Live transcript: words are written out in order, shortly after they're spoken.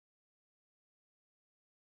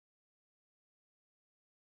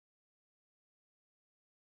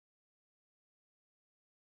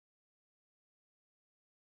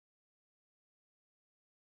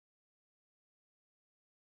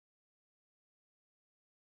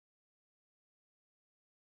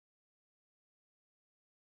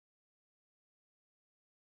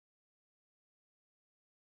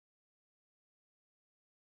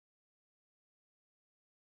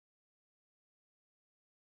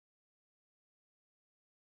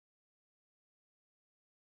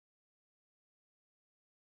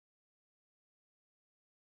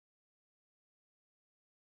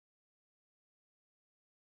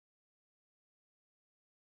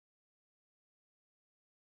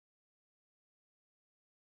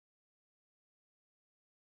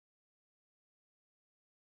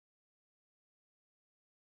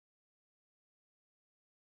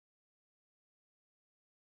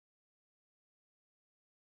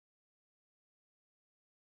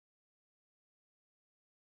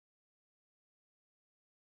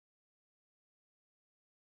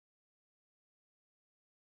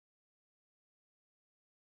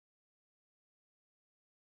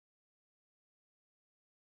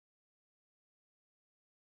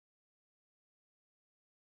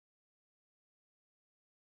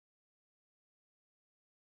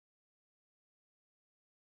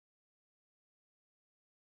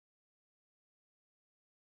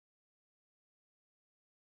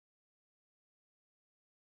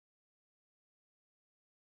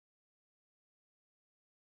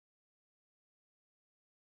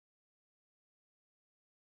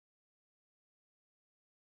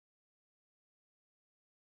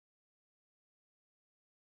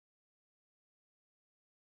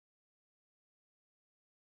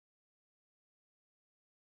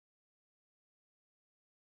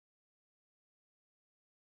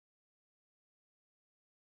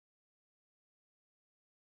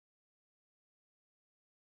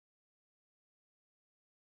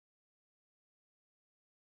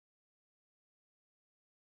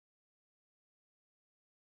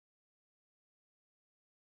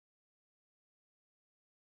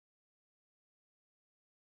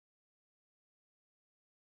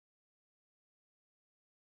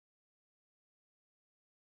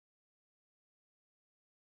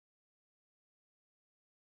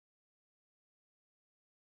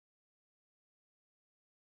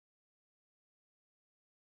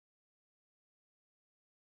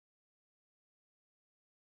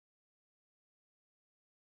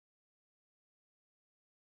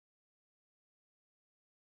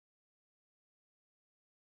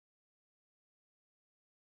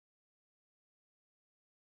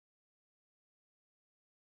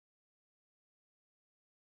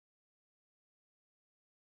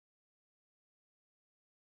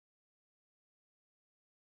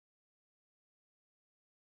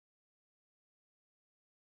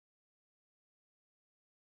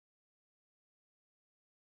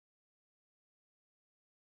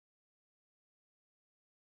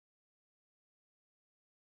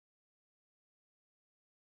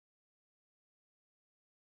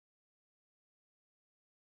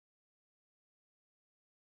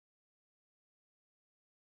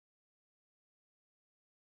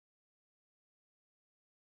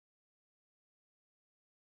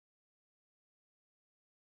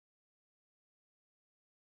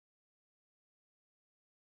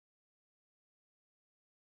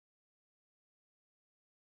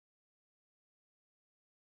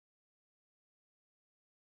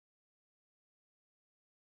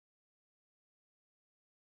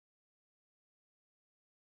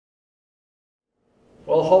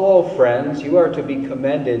Well, hello, friends. You are to be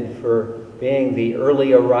commended for being the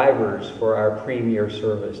early arrivers for our premier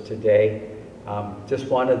service today. Just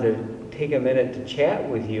wanted to take a minute to chat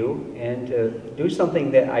with you and to do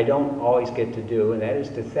something that I don't always get to do, and that is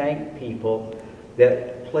to thank people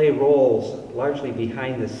that play roles largely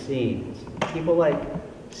behind the scenes. People like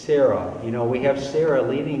Sarah. You know, we have Sarah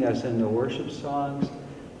leading us in the worship songs,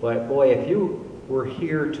 but boy, if you were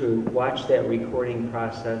here to watch that recording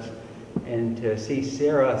process, and to see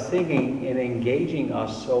Sarah singing and engaging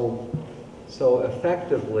us so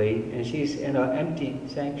effectively, and she's in an empty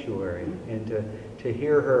sanctuary, and to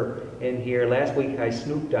hear her in here. Last week I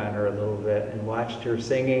snooped on her a little bit and watched her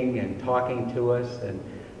singing and talking to us, and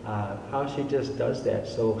how she just does that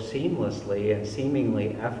so seamlessly and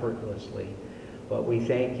seemingly effortlessly. But we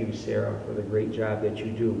thank you, Sarah, for the great job that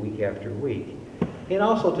you do week after week. And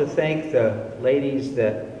also to thank the ladies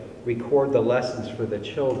that record the lessons for the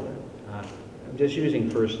children. I'm just using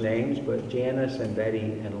first names, but Janice and Betty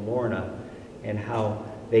and Lorna, and how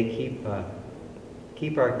they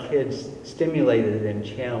keep our kids stimulated and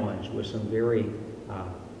challenged with some very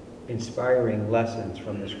inspiring lessons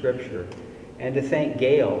from the scripture. And to thank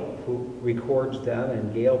Gail, who records them,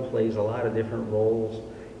 and Gail plays a lot of different roles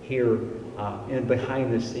here in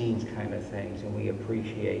behind the scenes kind of things, and we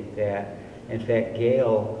appreciate that. In fact,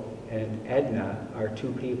 Gail and Edna are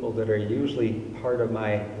two people that are usually part of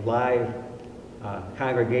my live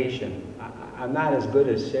congregation. I'm not as good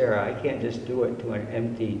as Sarah. I can't just do it to an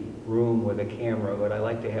empty room with a camera, but I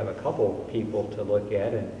like to have a couple people to look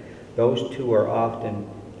at, and those two are often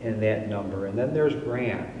in that number. And then there's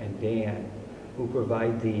Grant and Dan, who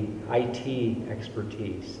provide the IT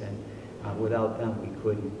expertise, and without them we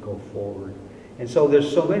couldn't go forward. And so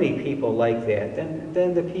there's so many people like that.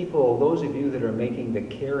 Then the people, those of you that are making the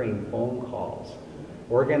caring phone calls,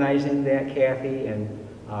 organizing that, Kathy, and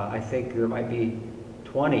I think there might be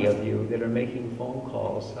 20 of you that are making phone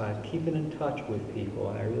calls, keeping in touch with people,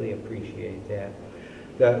 and I really appreciate that.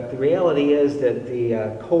 The reality is that the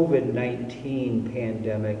COVID-19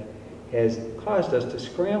 pandemic has caused us to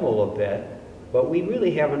scramble a bit, but we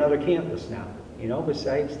really have another campus now. You know,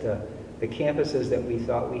 besides the campuses that we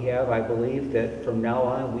thought we have, I believe that from now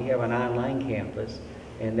on we have an online campus,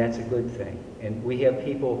 and that's a good thing. And we have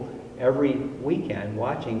people every weekend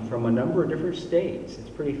watching from a number of different states. It's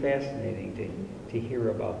pretty fascinating to hear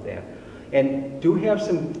about that. And do have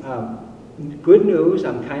some good news.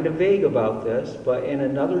 I'm kind of vague about this, but in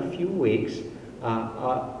another few weeks,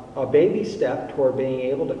 a baby step toward being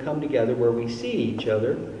able to come together where we see each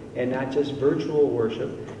other and not just virtual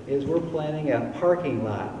worship is we're planning a parking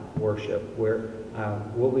lot worship where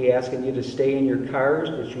we'll be asking you to stay in your cars,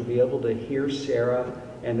 but you'll be able to hear Sarah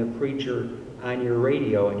and the preacher on your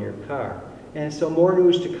radio in your car. And so more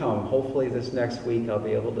news to come. Hopefully this next week I'll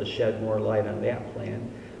be able to shed more light on that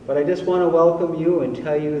plan. But I just want to welcome you and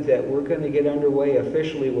tell you that we're going to get underway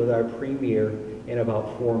officially with our premiere in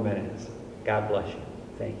about 4 minutes. God bless you.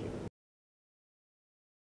 Thank you.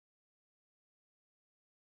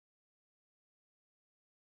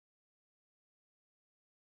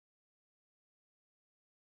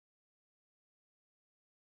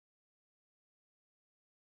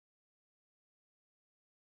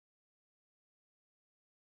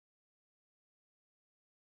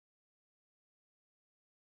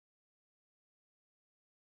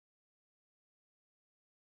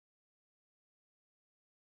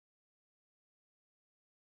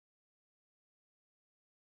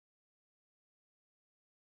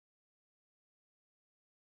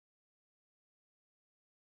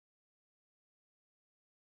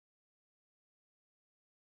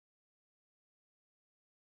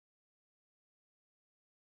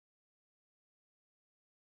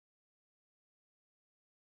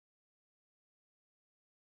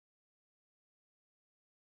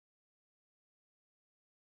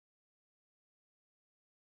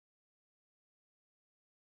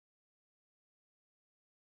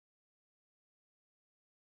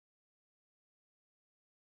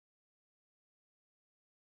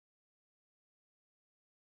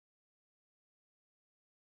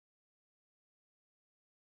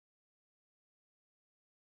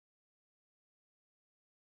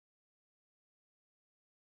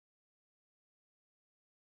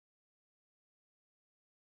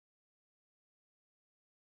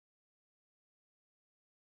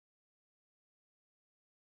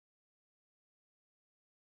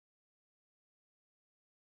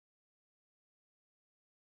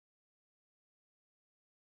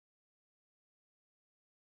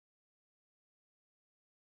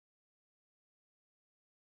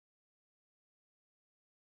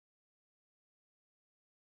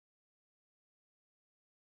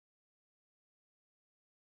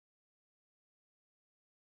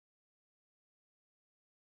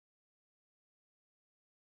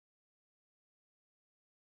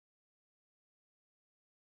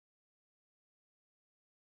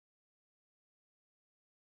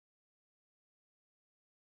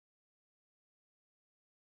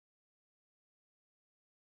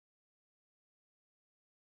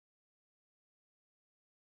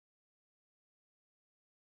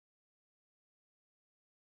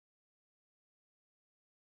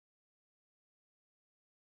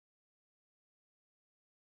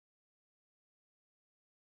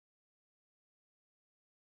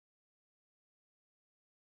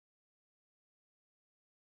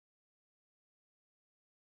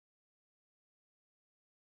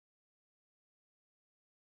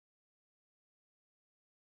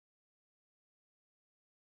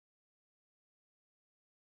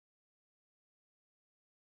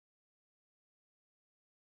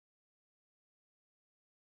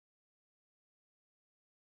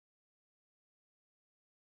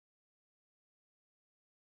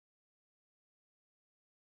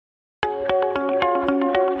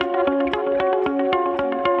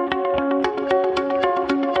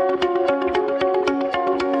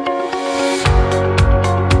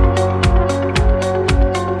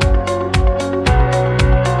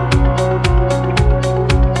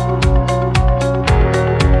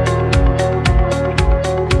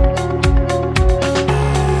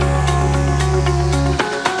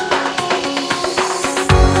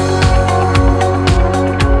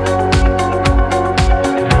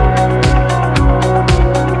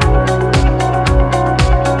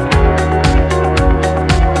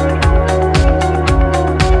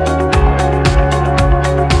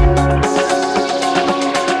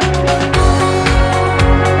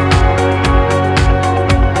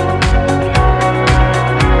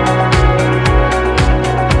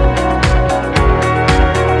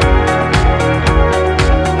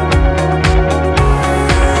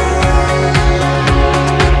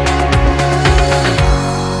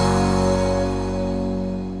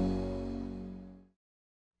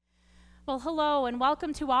 hello and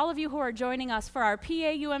welcome to all of you who are joining us for our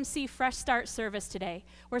PAUMC Fresh Start service today.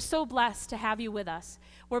 We're so blessed to have you with us.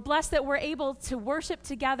 We're blessed that we're able to worship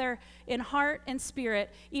together in heart and spirit,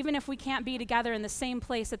 even if we can't be together in the same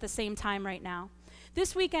place at the same time right now.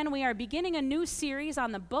 This weekend, we are beginning a new series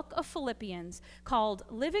on the book of Philippians called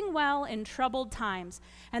Living Well in Troubled Times.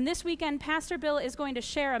 And this weekend, Pastor Bill is going to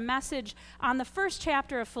share a message on the first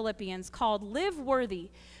chapter of Philippians called Live Worthy.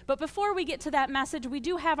 But before we get to that message, we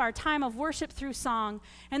do have our time of worship through song.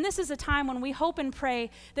 And this is a time when we hope and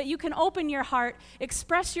pray that you can open your heart,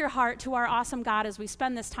 express your heart to our awesome God as we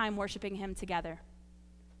spend this time worshiping Him together.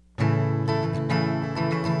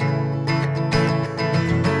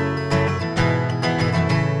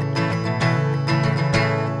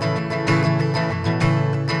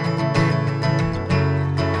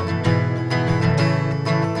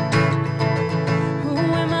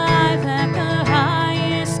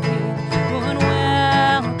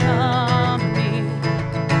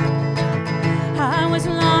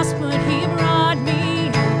 But he brought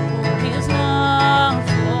me, oh, his love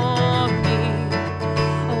for me.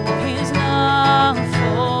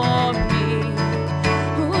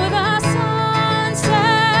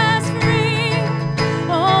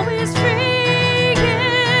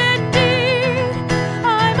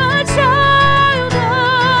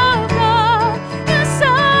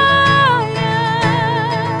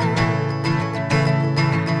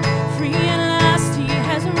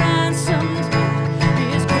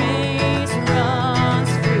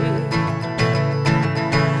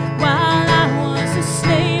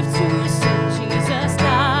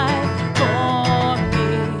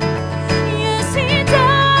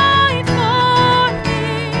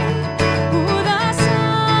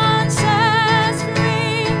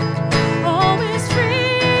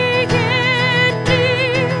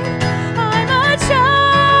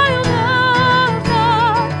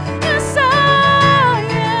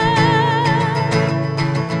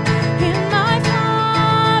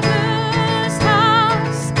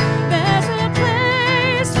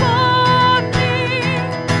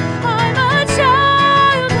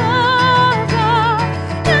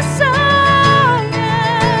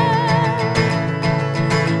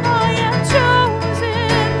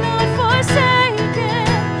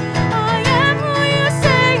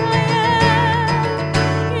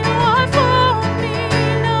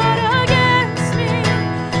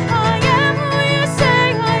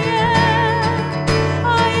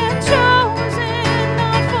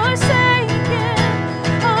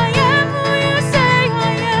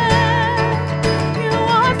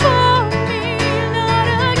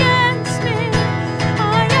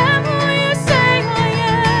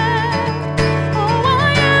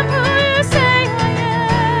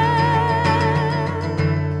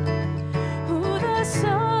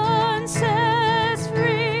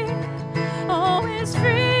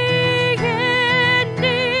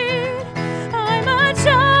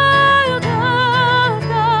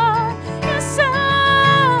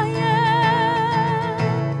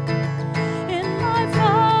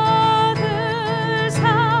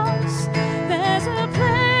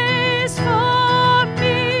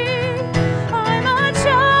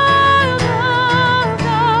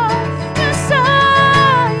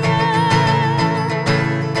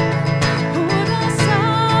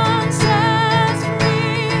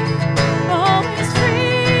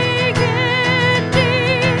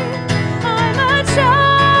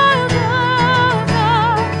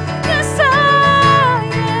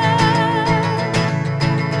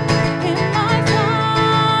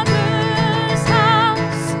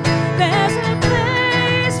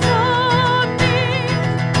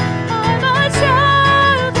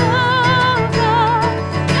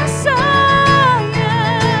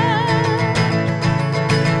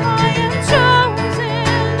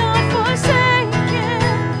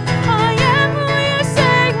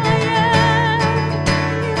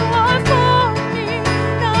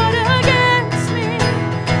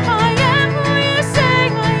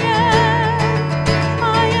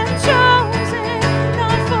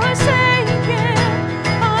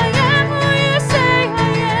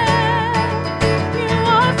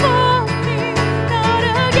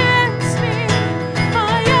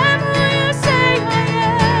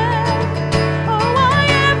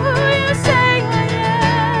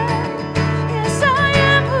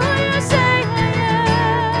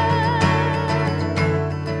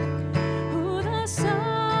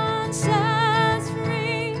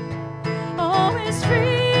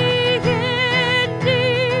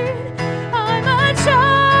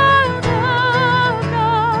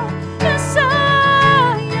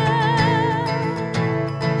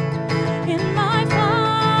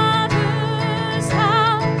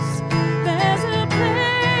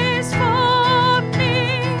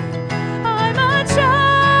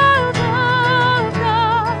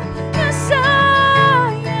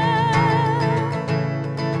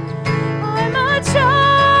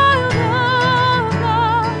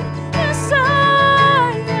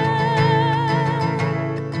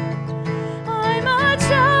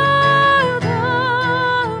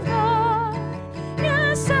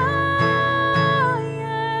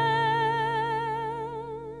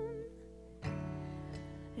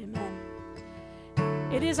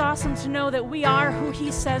 awesome to know that we are who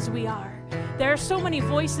He says we are. There are so many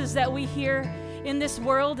voices that we hear in this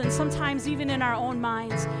world and sometimes even in our own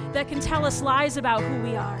minds that can tell us lies about who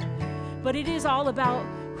we are. But it is all about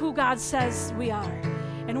who God says we are.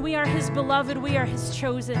 And we are His beloved, we are His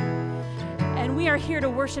chosen. And we are here to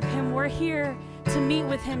worship Him. We're here to meet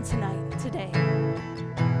with Him today.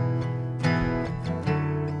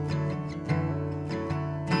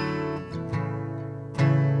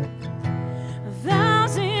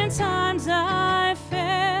 Times I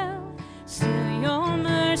fell, still your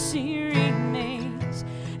mercy remains.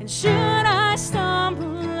 And should I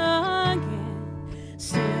stumble again,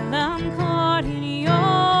 still I'm caught in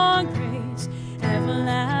your grace.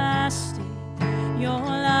 Everlasting, your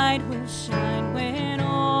light will shine when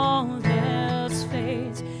all else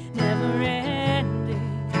fades. Never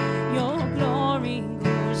ending, your glory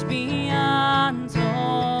goes beyond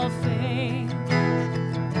all fame.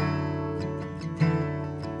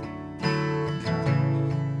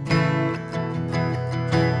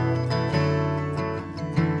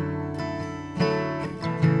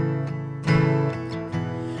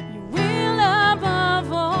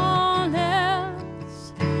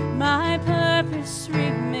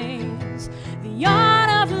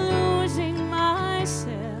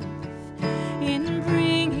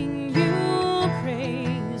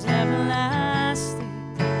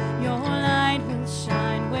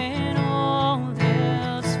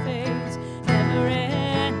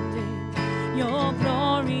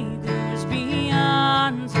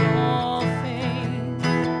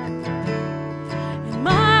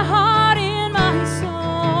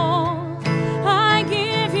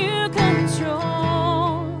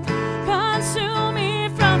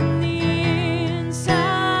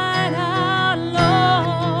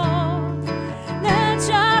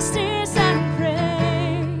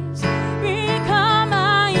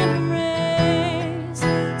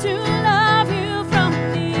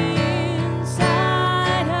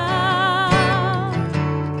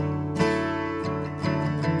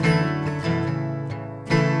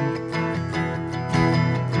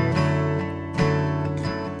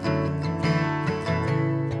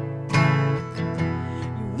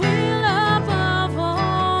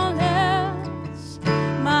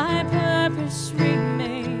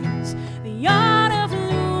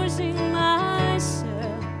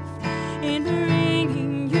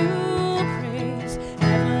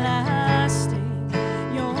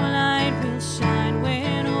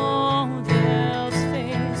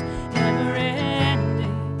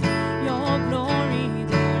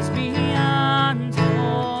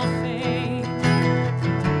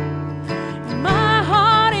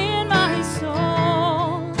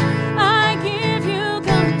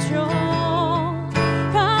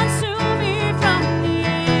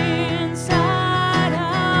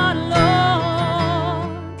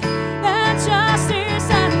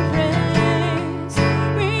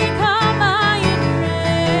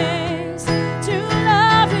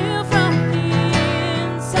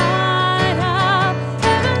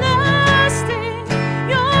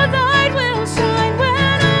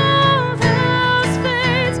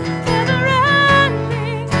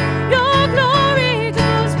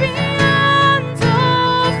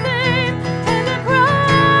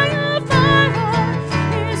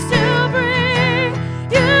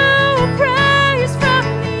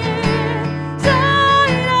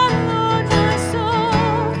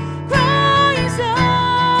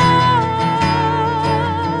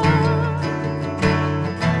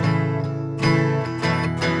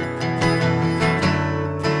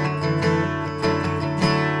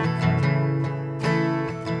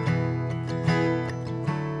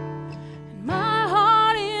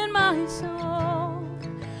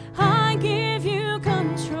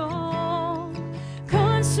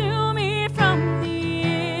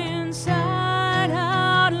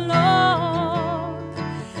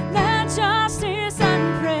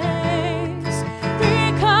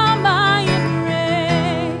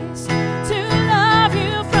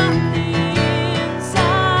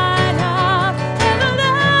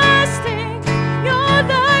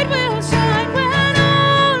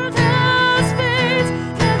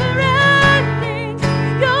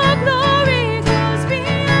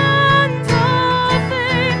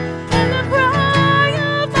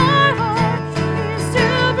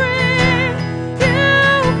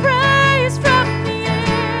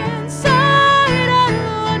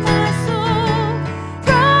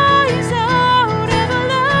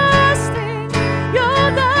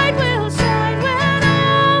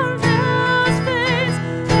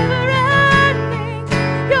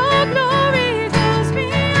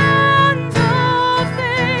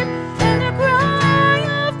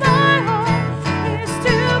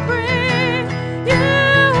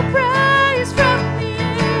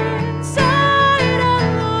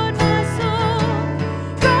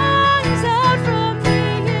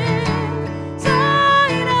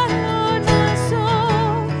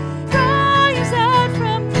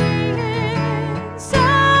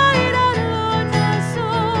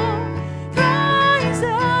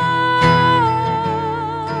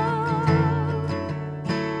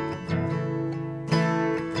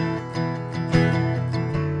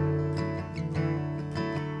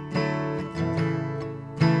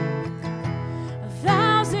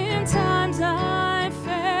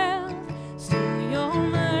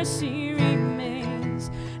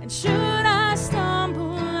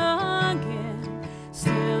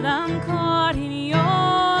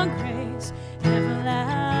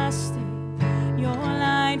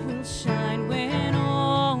 light will shine when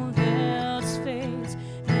all else fades,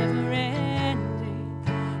 never ending.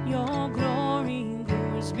 Your glory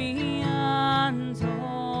goes beyond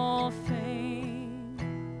all fame.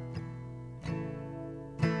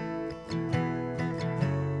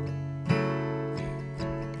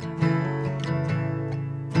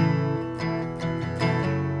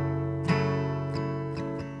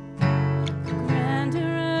 Grander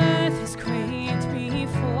earth has quaked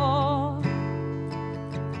before,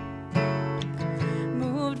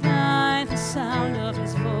 moved by the sound of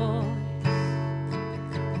his voice.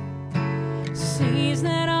 Seas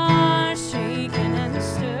that are shaken and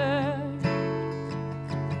stirred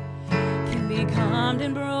can be calmed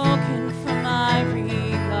and broken from my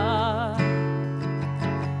regard.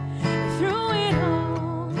 Through it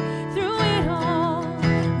all,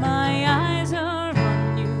 my eyes are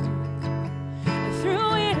on you.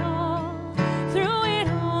 Through it all,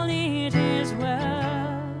 it is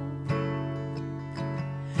well.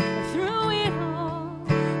 Through it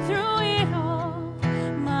all,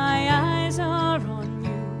 my eyes are on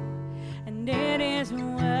you, and it is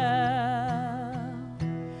well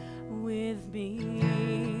with me.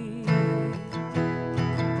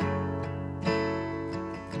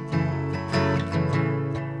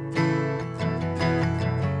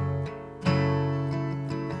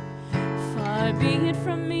 Far be it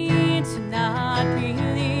from me to not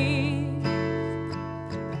believe,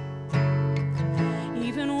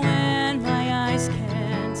 even when my eyes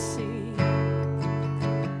can't see.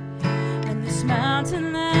 And this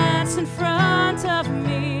mountain that's in front of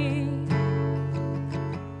me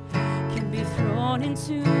can be thrown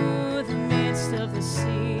into the midst of the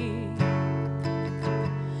sea.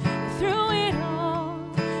 Through it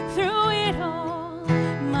all,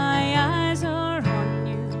 my eyes are on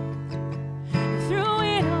you. Through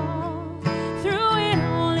it all,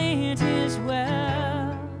 it is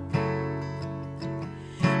well.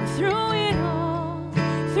 Through it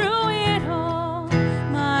all,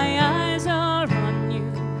 my eyes are on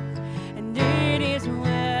you, and it is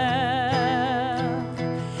well.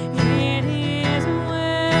 It is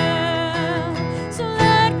well. So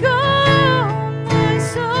let go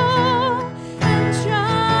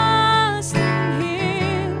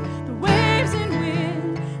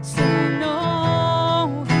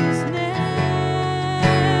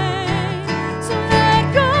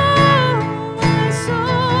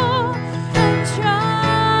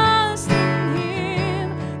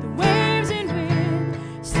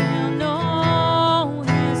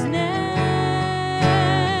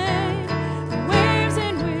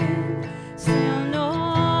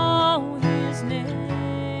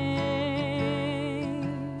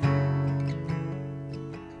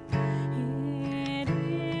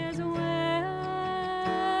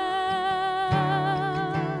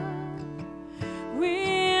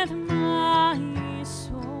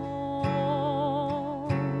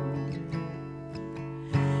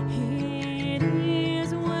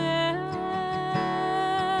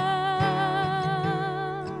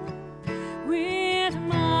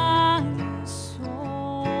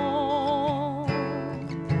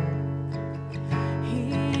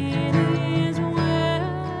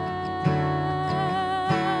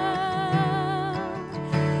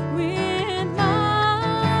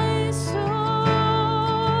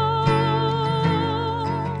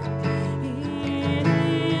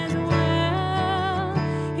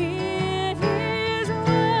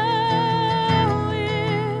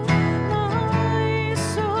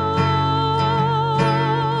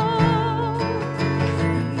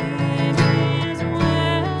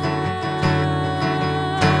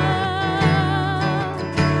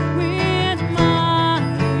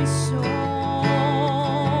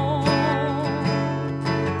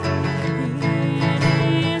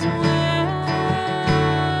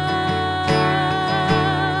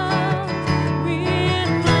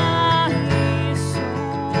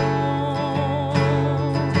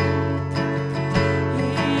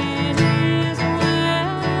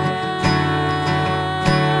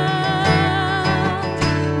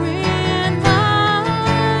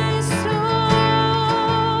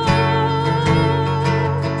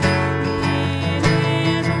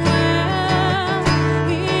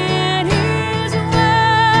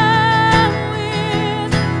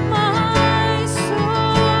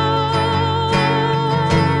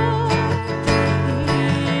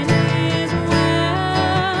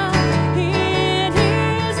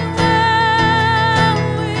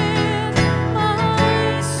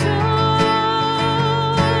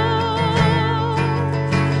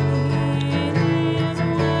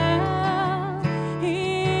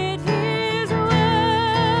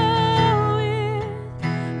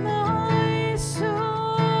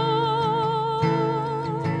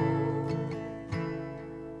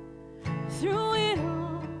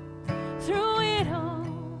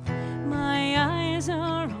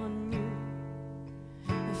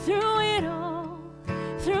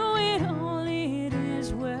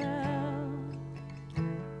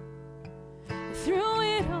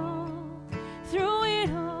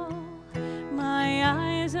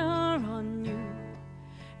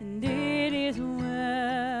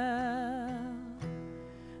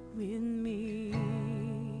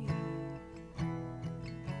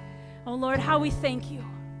Oh Lord, how we thank you,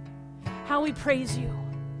 how we praise you.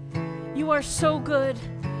 You are so good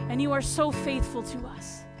and you are so faithful to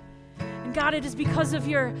us. And God, it is because of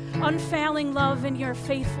your unfailing love and your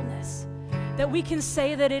faithfulness that we can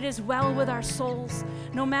say that it is well with our souls,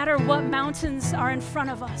 no matter what mountains are in front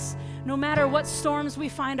of us, no matter what storms we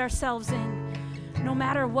find ourselves in, no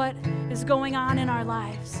matter what is going on in our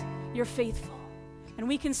lives. You're faithful. And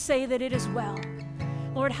we can say that it is well.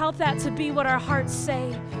 Lord, help that to be what our hearts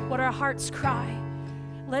say, what our hearts cry.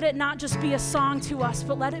 Let it not just be a song to us,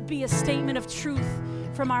 but let it be a statement of truth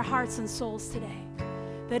from our hearts and souls today.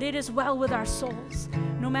 That it is well with our souls,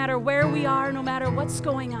 no matter where we are, no matter what's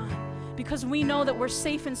going on, because we know that we're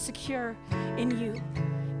safe and secure in you.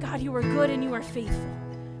 God, you are good and you are faithful,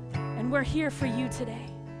 and we're here for you today.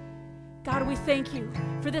 God, we thank you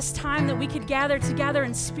for this time that we could gather together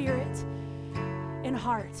in spirit, in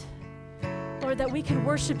heart. Lord, that we can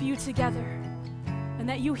worship you together, and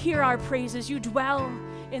that you hear our praises. You dwell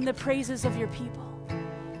in the praises of your people.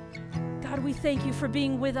 God, we thank you for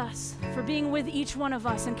being with us, for being with each one of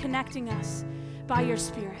us and connecting us by your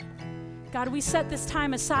Spirit. God, we set this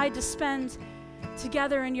time aside to spend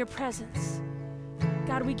together in your presence.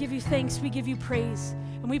 God, we give you thanks, we give you praise,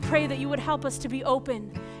 and we pray that you would help us to be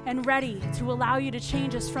open and ready to allow you to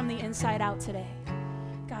change us from the inside out today.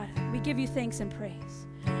 God, we give you thanks and praise.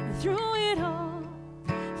 And through it all,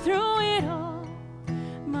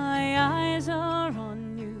 my eyes are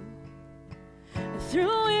on you. And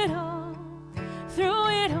through it all,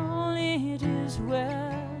 it is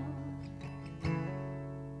well.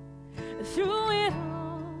 Through it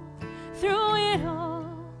all,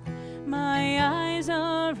 my eyes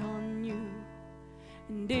are on you,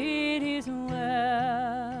 and it is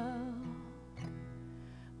well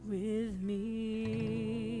with me.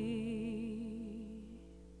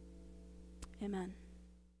 Amen.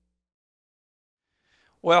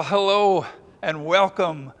 Well, hello and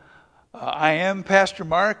welcome. I am Pastor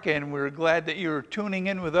Mark, and we're glad that you're tuning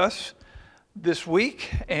in with us this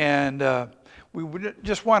week. And we would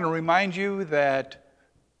just want to remind you that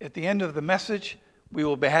at the end of the message, we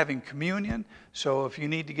will be having communion. So if you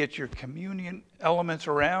need to get your communion elements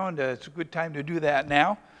around, it's a good time to do that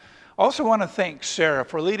now. Also want to thank Sarah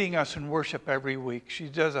for leading us in worship every week. She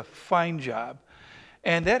does a fine job.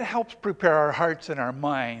 And that helps prepare our hearts and our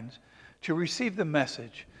minds to receive the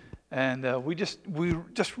message. And we just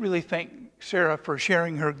really thank Sarah for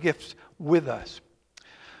sharing her gifts with us.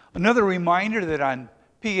 Another reminder that on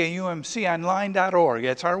paumconline.org,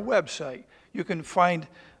 that's our website, you can find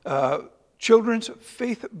Children's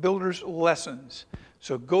Faith Builders Lessons.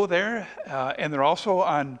 So go there, and they're also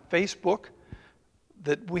on Facebook.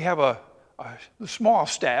 That we have a small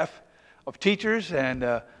staff of teachers and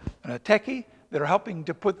a techie that are helping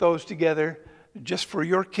to put those together just for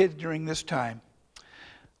your kids during this time.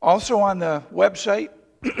 Also on the website,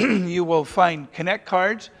 you will find Connect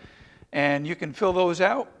cards, and you can fill those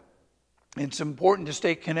out. It's important to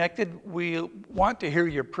stay connected. We want to hear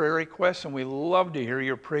your prayer requests, and we love to hear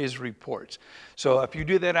your praise reports. So if you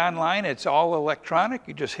do that online, it's all electronic.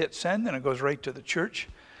 You just hit send, and it goes right to the church.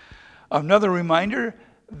 Another reminder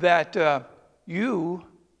that you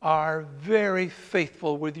are very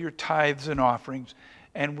faithful with your tithes and offerings,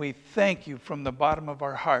 and we thank you from the bottom of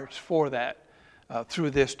our hearts for that through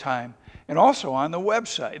this time. And also on the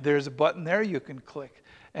website, there's a button there you can click.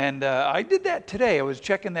 And I did that today. I was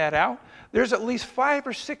checking that out. There's at least 5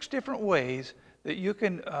 or 6 different ways that you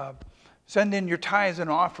can send in your tithes and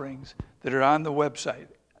offerings that are on the website.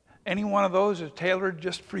 Any one of those is tailored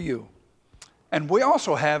just for you. And we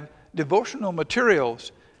also have devotional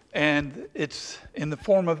materials, and it's in the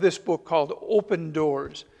form of this book called Open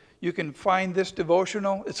Doors. You can find this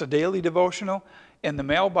devotional, it's a daily devotional, in the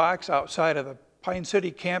mailbox outside of the Pine City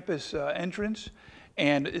campus entrance.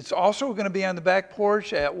 And it's also going to be on the back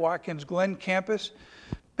porch at Watkins Glen campus.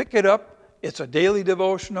 Pick it up. It's a daily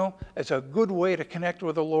devotional. It's a good way to connect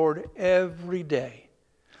with the Lord every day.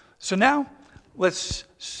 So now, let's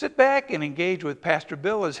sit back and engage with Pastor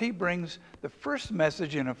Bill as he brings the first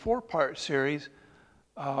message in a 4-part series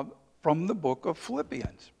from the book of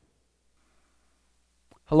Philippians.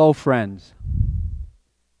 Hello, friends.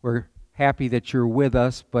 We're happy that you're with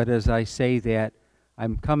us, but as I say that,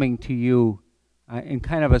 I'm coming to you in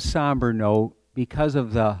kind of a somber note because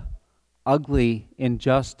of the ugly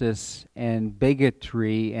injustice and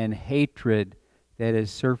bigotry and hatred that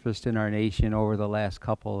has surfaced in our nation over the last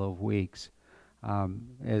couple of weeks.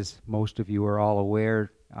 As most of you are all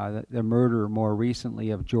aware, the murder more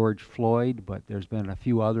recently of George Floyd, but there's been a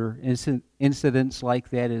few other incidents like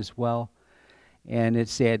that as well. And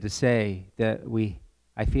it's sad to say that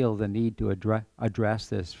I feel the need to address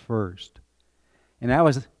this first. And I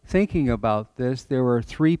was thinking about this. There were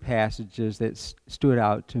three passages that stood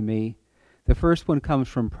out to me. The first one comes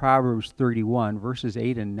from Proverbs 31, verses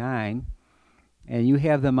 8 and 9. And you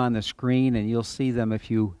have them on the screen, and you'll see them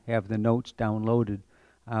if you have the notes downloaded.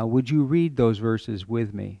 Would you read those verses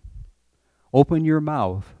with me? Open your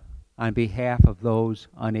mouth on behalf of those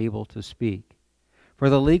unable to speak, for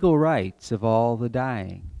the legal rights of all the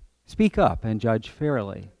dying. Speak up and judge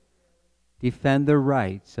fairly. Defend the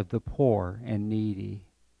rights of the poor and needy.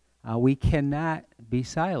 We cannot be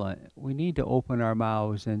silent. We need to open our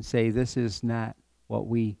mouths and say, this is not what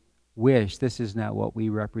we wish. This is not what we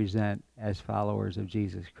represent as followers of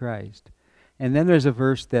Jesus Christ. And then there's a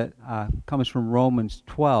verse that comes from Romans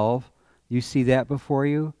 12. You see that before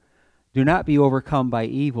you? Do not be overcome by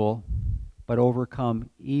evil, but overcome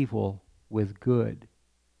evil with good.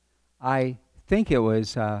 I think it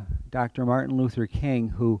was Dr. Martin Luther King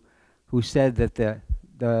who said that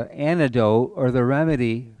the antidote or the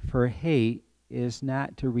remedy for hate is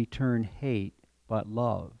not to return hate, but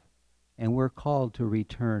love. And we're called to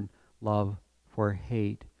return love for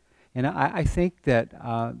hate. And I think that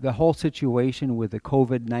the whole situation with the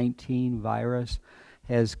COVID-19 virus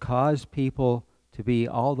has caused people to be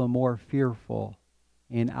all the more fearful.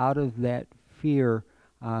 And out of that fear,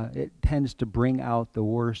 it tends to bring out the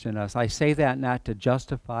worst in us. I say that not to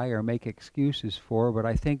justify or make excuses for, but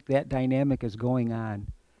I think that dynamic is going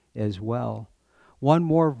on as well. One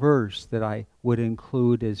more verse that I would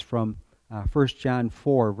include is from 1 John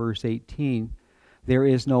 4, verse 18. There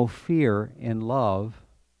is no fear in love,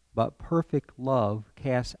 but perfect love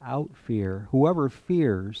casts out fear. Whoever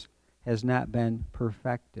fears has not been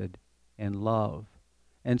perfected in love.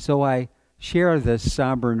 And so I share this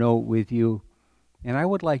somber note with you. And I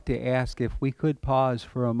would like to ask if we could pause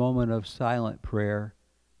for a moment of silent prayer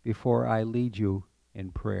before I lead you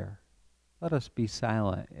in prayer. Let us be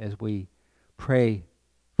silent as we pray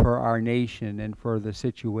for our nation and for the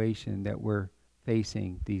situation that we're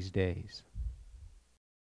facing these days.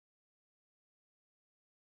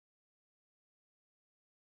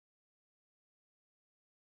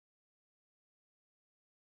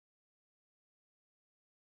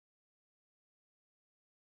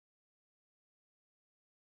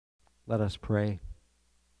 Let us pray.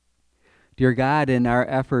 Dear God, in our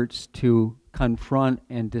efforts to confront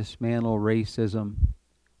and dismantle racism,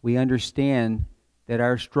 we understand that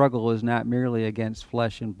our struggle is not merely against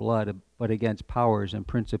flesh and blood, but against powers and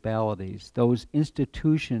principalities, those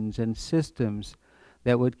institutions and systems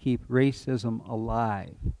that would keep racism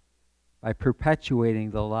alive by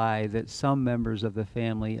perpetuating the lie that some members of the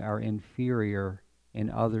family are inferior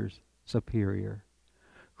and others superior.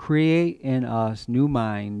 Create in us new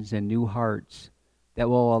minds and new hearts that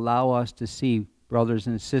will allow us to see brothers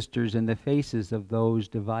and sisters in the faces of those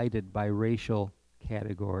divided by racial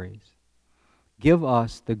categories. Give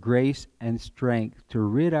us the grace and strength to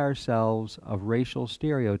rid ourselves of racial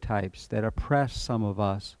stereotypes that oppress some of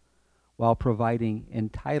us while providing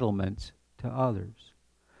entitlements to others.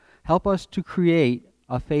 Help us to create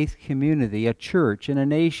a faith community, a church, and a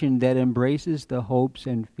nation that embraces the hopes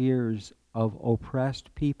and fears of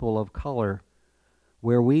oppressed people of color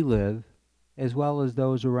where we live, as well as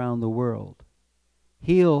those around the world.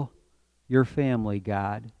 Heal your family,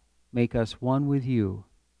 God. Make us one with you.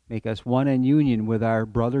 Make us one in union with our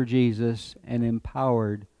brother Jesus and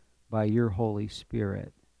empowered by your Holy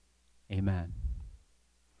Spirit. Amen.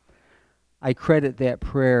 I credit that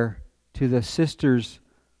prayer to the sisters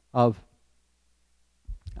of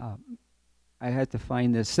I had to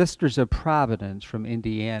find the Sisters of Providence from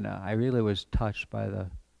Indiana. I really was touched by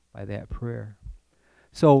that prayer.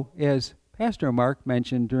 So, as Pastor Mark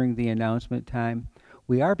mentioned during the announcement time,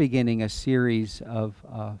 we are beginning a series of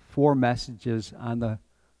 4 messages on the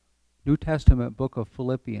New Testament book of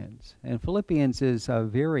Philippians. And Philippians is a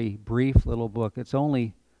very brief little book. It's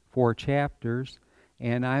only 4 chapters.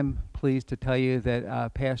 And I'm pleased to tell you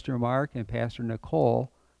that Pastor Mark and Pastor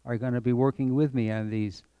Nicole are going to be working with me on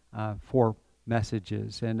these 4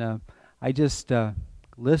 messages. And I just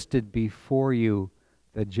listed before you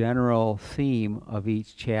the general theme of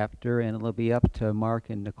each chapter, and it'll be up to Mark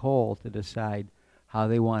and Nicole to decide how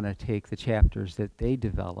they want to take the chapters that they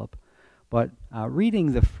develop. But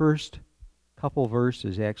reading the first couple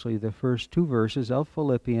verses, actually the first 2 verses of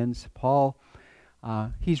Philippians, Paul,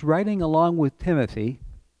 he's writing along with Timothy,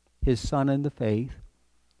 his son in the faith,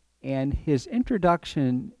 and his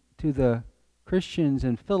introduction to the Christians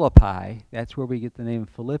in Philippi, that's where we get the name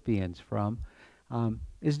Philippians from,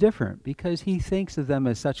 is different because he thinks of them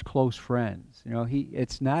as such close friends. You know,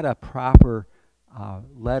 it's not a proper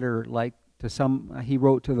letter like to some he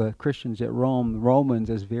wrote to the Christians at Rome. The Romans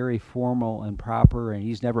is very formal and proper, and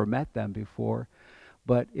he's never met them before.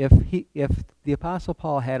 But if the Apostle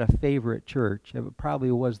Paul had a favorite church, it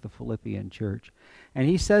probably was the Philippian church. And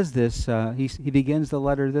he says this, he begins the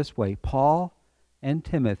letter this way: Paul and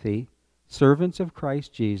Timothy, servants of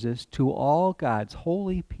Christ Jesus, to all God's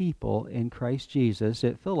holy people in Christ Jesus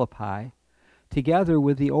at Philippi, together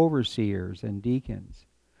with the overseers and deacons.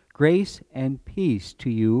 Grace and peace to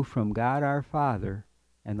you from God our Father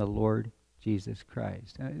and the Lord Jesus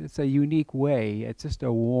Christ. It's a unique way. It's just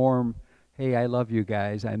a warm, hey, I love you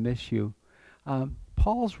guys, I miss you.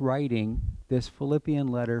 Paul's writing this Philippian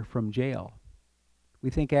letter from jail. We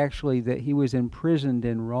think actually that he was imprisoned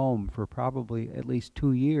in Rome for probably at least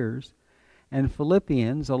 2 years. And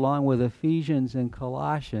Philippians, along with Ephesians and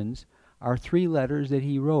Colossians, are 3 letters that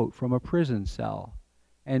he wrote from a prison cell.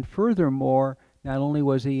 And furthermore, not only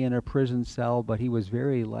was he in a prison cell, but he was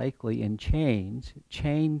very likely in chains,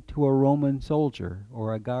 chained to a Roman soldier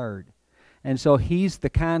or a guard. And so he's the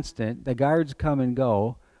constant. The guards come and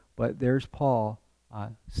go, but there's Paul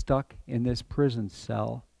stuck in this prison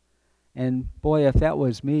cell. And boy, if that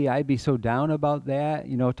was me, I'd be so down about that.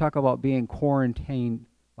 You know, talk about being quarantined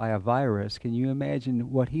by a virus. Can you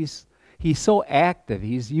imagine what he's so active.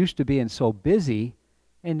 He's used to being so busy,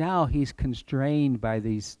 and now he's constrained by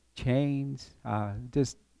these chains.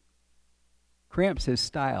 Just cramps his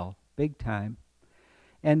style big time.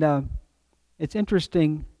 And it's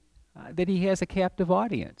interesting that he has a captive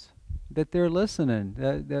audience, that they're listening.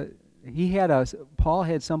 Paul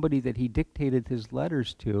had somebody that he dictated his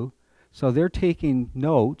letters to, so they're taking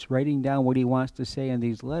notes, writing down what he wants to say in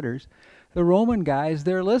these letters. The Roman guys,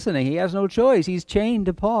 they're listening. He has no choice. He's chained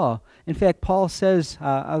to Paul. In fact, Paul says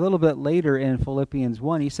a little bit later in Philippians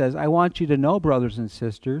 1, he says, I want you to know, brothers and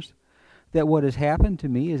sisters, that what has happened to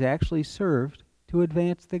me has actually served to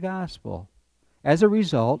advance the gospel. As a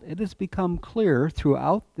result, it has become clear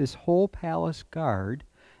throughout this whole palace guard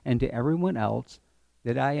and to everyone else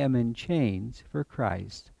that I am in chains for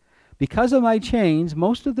Christ. Because of my chains,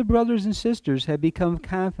 most of the brothers and sisters have become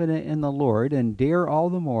confident in the Lord and dare all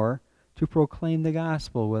the more to proclaim the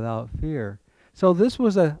gospel without fear. So this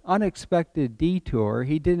was an unexpected detour.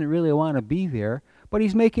 He didn't really want to be there, but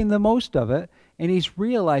he's making the most of it, and he's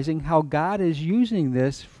realizing how God is using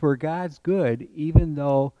this for God's good, even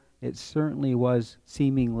though it certainly was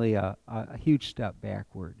seemingly a huge step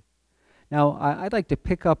backward. Now, I'd like to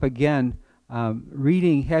pick up again,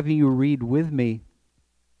 having you read with me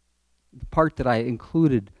the part that I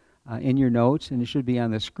included in your notes, and it should be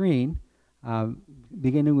on the screen,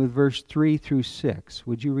 beginning with verse 3 through 6.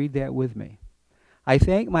 Would you read that with me? I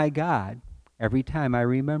thank my God every time I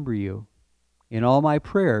remember you. In all my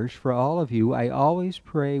prayers for all of you, I always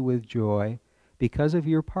pray with joy because of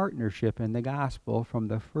your partnership in the gospel from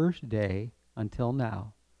the first day until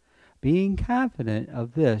now, being confident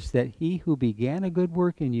of this, that he who began a good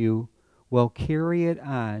work in you will carry it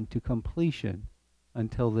on to completion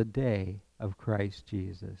until the day of Christ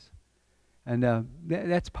Jesus. And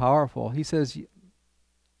that's powerful. He says,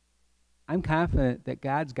 I'm confident that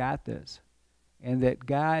God's got this, and that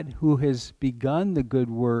God who has begun the good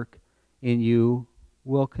work in you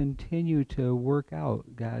will continue to work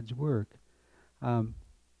out God's work.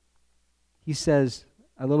 He says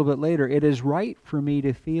a little bit later, it is right for me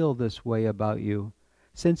to feel this way about you,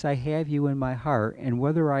 since I have you in my heart, and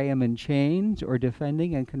whether I am in chains or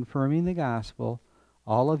defending and confirming the gospel,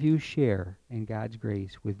 all of you share in God's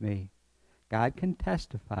grace with me. God can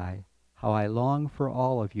testify how I long for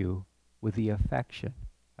all of you with the affection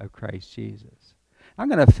of Christ Jesus. I'm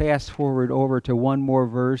going to fast forward over to one more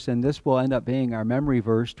verse, and this will end up being our memory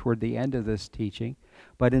verse toward the end of this teaching.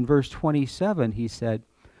 But in verse 27, he said,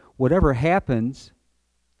 whatever happens,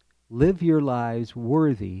 live your lives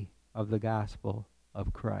worthy of the gospel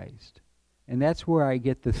of Christ. And that's where I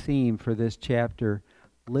get the theme for this chapter.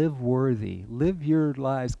 Live worthy. Live your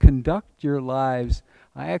lives. Conduct your lives.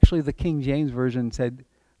 Actually, the King James Version said,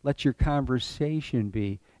 let your conversation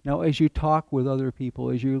be. Now, as you talk with other people,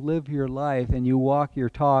 as you live your life and you walk your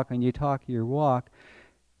talk and you talk your walk,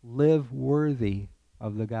 live worthy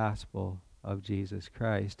of the gospel of Jesus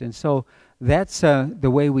Christ. And so that's the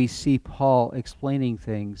way we see Paul explaining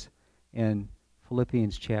things in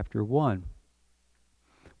Philippians chapter 1.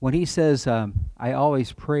 When he says, I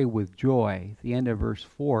always pray with joy, the end of verse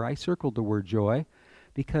 4, I circled the word joy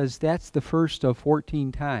because that's the first of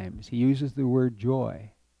 14 times he uses the word joy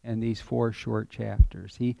in these 4 short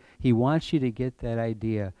chapters. He wants you to get that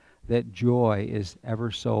idea that joy is ever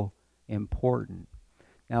so important.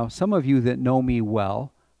 Now, some of you that know me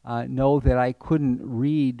well know that I couldn't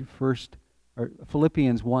read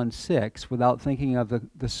Philippians 1:6 without thinking of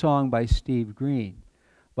the song by Steve Green.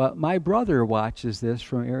 But my brother watches this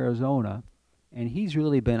from Arizona, and he's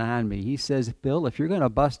really been on me. He says, Bill, if you're going to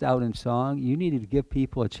bust out in song, you need to give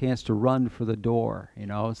people a chance to run for the door,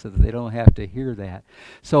 so that they don't have to hear that.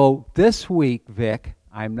 So this week, Vic,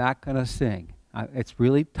 I'm not going to sing. It's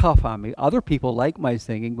really tough on me. Other people like my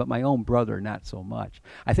singing, but my own brother, not so much.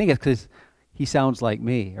 I think it's because he sounds like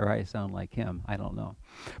me, or I sound like him. I don't know.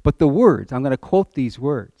 But the words, I'm going to quote these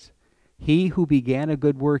words. He who began a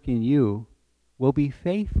good work in you will be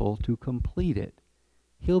faithful to complete it.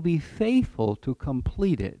 He'll be faithful to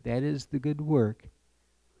complete it. That is the good work.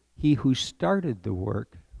 He who started the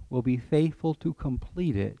work will be faithful to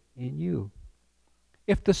complete it in you.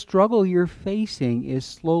 If the struggle you're facing is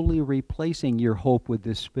slowly replacing your hope with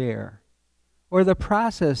despair, or the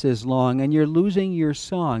process is long and you're losing your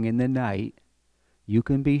song in the night, you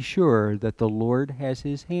can be sure that the Lord has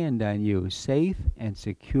his hand on you, safe and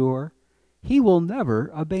secure. He will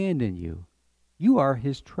never abandon you. You are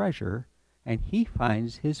his treasure, and he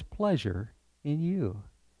finds his pleasure in you.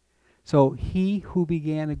 So he who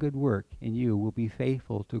began a good work in you will be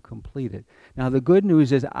faithful to complete it. Now the good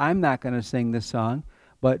news is I'm not going to sing this song,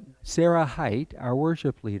 but Sarah Height, our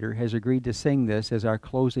worship leader, has agreed to sing this as our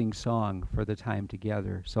closing song for the time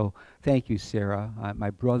together. So thank you, Sarah. My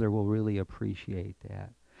brother will really appreciate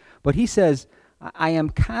that. But he says, I am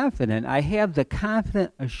confident, I have the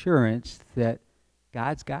confident assurance that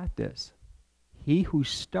God's got this. He who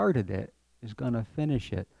started it is going to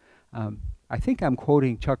finish it. I think I'm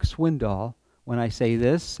quoting Chuck Swindoll when I say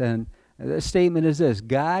this, and the statement is this: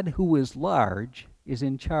 God who is large is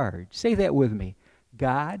in charge. Say that with me.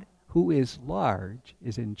 God who is large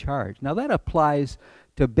is in charge. Now that applies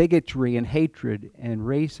to bigotry and hatred and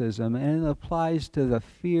racism, and it applies to the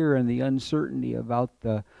fear and the uncertainty about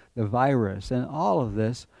the virus and all of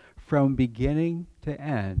this. From beginning to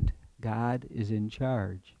end, God is in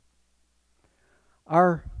charge.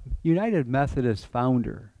 Our United Methodist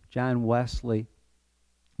founder, John Wesley,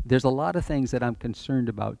 there's a lot of things that I'm concerned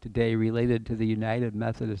about today related to the United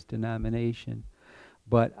Methodist denomination,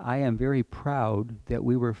 but I am very proud that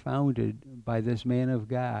we were founded by this man of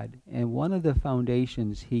God. And one of the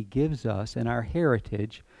foundations he gives us in our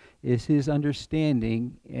heritage is his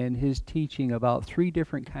understanding and his teaching about 3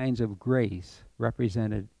 different kinds of grace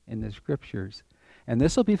represented in the scriptures. And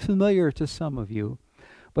this will be familiar to some of you.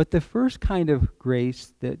 But the first kind of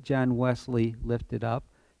grace that John Wesley lifted up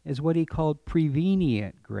is what he called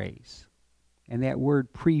prevenient grace. And that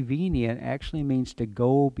word prevenient actually means to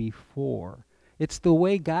go before. It's the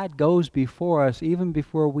way God goes before us even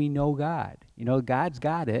before we know God. God's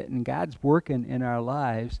got it, and God's working in our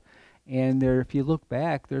lives. And if you look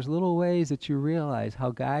back, there's little ways that you realize how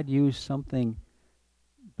God used something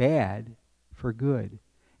bad for good.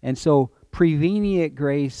 And so prevenient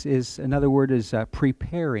grace is, another word is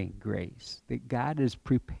preparing grace, that God is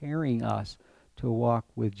preparing us to walk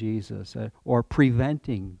with Jesus, or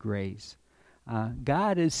preventing grace.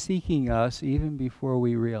 God is seeking us even before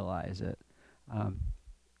we realize it.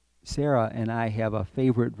 Sarah and I have a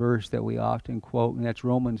favorite verse that we often quote, and that's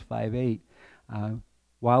Romans 5:8.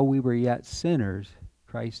 While we were yet sinners,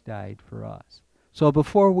 Christ died for us. So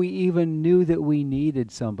before we even knew that we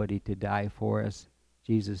needed somebody to die for us,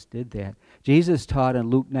 Jesus did that. Jesus taught in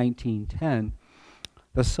Luke 19:10,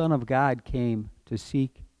 the Son of God came to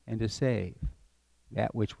seek and to save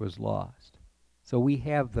that which was lost. So we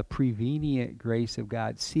have the prevenient grace of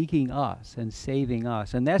God seeking us and saving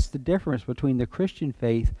us. And that's the difference between the Christian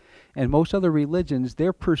faith and most other religions.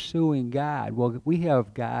 They're pursuing God. Well, we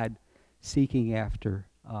have God seeking after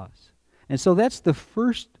us. And so that's the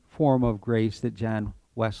first form of grace that John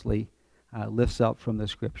Wesley lifts up from the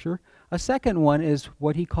Scripture. A second one is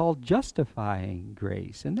what he called justifying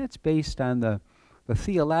grace. And that's based on the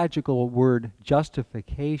theological word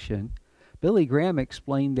justification. Billy Graham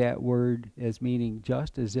explained that word as meaning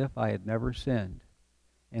just as if I had never sinned.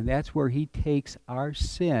 And that's where he takes our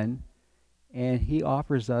sin and he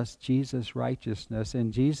offers us Jesus' righteousness.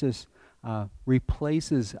 And Jesus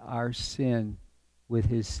replaces our sin with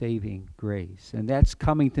his saving grace. And that's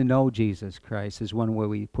coming to know Jesus Christ is one way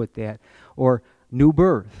we put that. Or new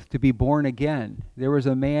birth, to be born again. There was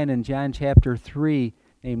a man in John chapter 3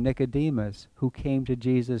 named Nicodemus who came to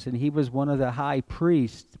Jesus, and he was one of the high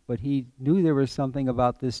priests, but he knew there was something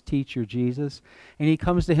about this teacher Jesus, and he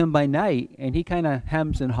comes to him by night, and he kind of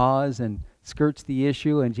hems and haws and skirts the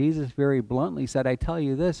issue, and Jesus very bluntly said, I tell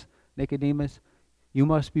you this, Nicodemus, you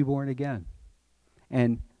must be born again.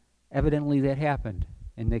 And evidently that happened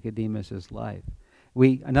in Nicodemus's life.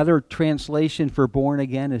 Another translation for born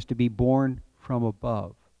again is to be born from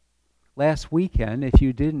above. Last weekend, if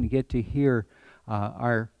you didn't get to hear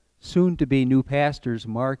our soon-to-be new pastors,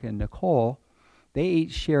 Mark and Nicole, they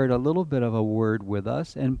each shared a little bit of a word with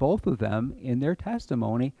us, and both of them, in their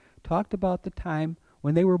testimony, talked about the time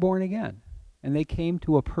when they were born again. And they came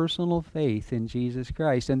to a personal faith in Jesus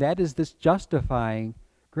Christ. And that is this justifying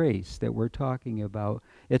grace that we're talking about.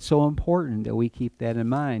 It's so important that we keep that in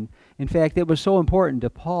mind. In fact, it was so important to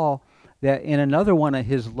Paul that in another one of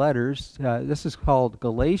his letters, this is called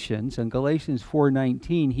Galatians, and Galatians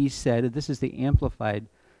 4:19, he said, this is the Amplified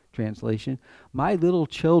translation, "My little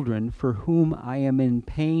children, for whom I am in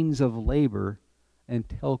pains of labor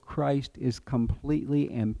until Christ is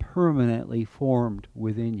completely and permanently formed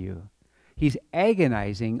within you." He's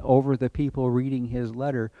agonizing over the people reading his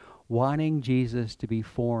letter, wanting Jesus to be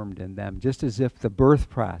formed in them, just as if the birth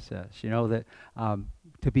process, that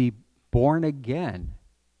to be born again,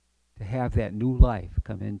 to have that new life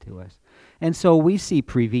come into us. And so we see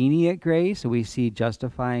prevenient grace, we see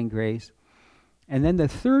justifying grace. And then the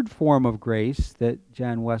third form of grace that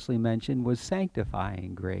John Wesley mentioned was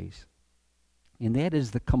sanctifying grace. And that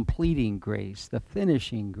is the completing grace, the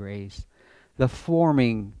finishing grace, the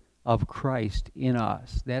forming of Christ in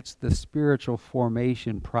us. That's the spiritual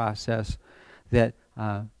formation process that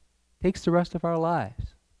takes the rest of our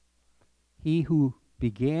lives. He who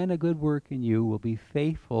began a good work in you will be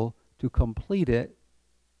faithful to complete it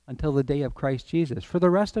until the day of Christ Jesus, for the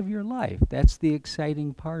rest of your life. That's the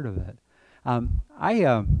exciting part of it.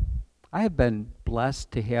 I have been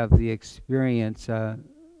blessed to have the experience,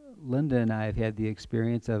 Linda and I have had the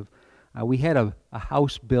experience of, we had a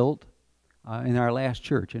house built in our last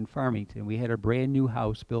church in Farmington. We had a brand new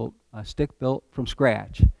house built, stick built from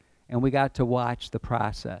scratch. And we got to watch the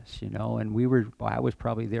process, and I was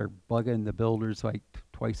probably there bugging the builders like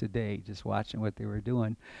twice a day, just watching what they were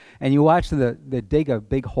doing. And you watch they dig a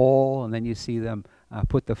big hole, and then you see them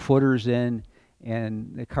put the footers in,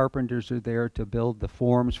 and the carpenters are there to build the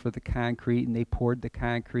forms for the concrete, and they poured the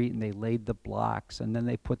concrete, and they laid the blocks, and then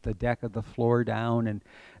they put the deck of the floor down, and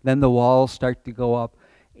then the walls start to go up.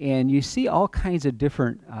 And you see all kinds of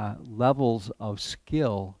different levels of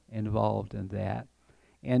skill involved in that.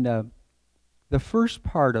 And the first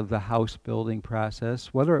part of the house building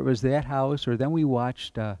process, whether it was that house or then we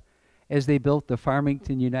watched as they built the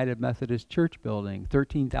Farmington United Methodist Church building,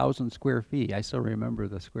 13,000 square feet. I still remember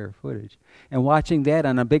the square footage. And watching that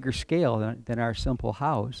on a bigger scale than our simple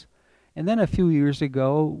house. And then a few years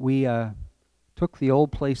ago, we took the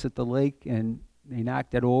old place at the lake and they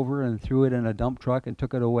knocked it over and threw it in a dump truck and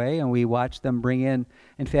took it away, and we watched them bring in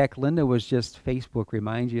fact, Linda was just, Facebook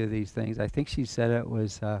reminds you of these things. I think she said it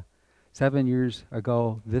was 7 years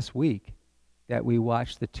ago this week that we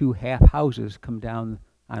watched the two half houses come down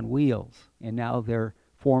on wheels, and now they're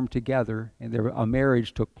formed together, and a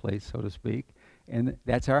marriage took place, so to speak, and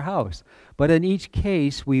that's our house. But in each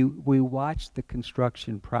case, we watched the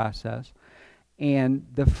construction process. And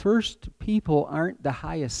the first people aren't the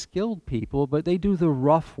highest skilled people, but they do the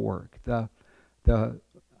rough work, the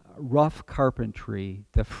rough carpentry,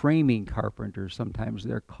 the framing carpenters, sometimes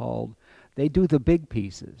they're called. They do the big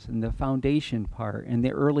pieces and the foundation part and the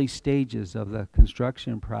early stages of the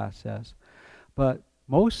construction process. But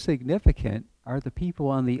most significant are the people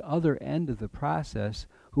on the other end of the process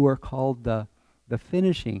who are called the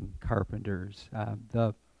finishing carpenters,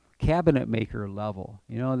 the cabinet maker level.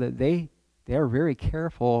 That they're very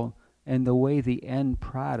careful in the way the end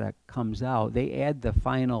product comes out. They add the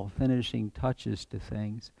final finishing touches to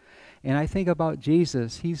things. And I think about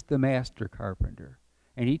Jesus, he's the master carpenter.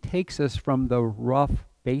 And he takes us from the rough,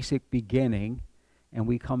 basic beginning, and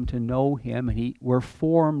we come to know him, and we're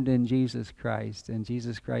formed in Jesus Christ, and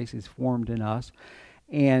Jesus Christ is formed in us,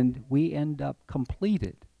 and we end up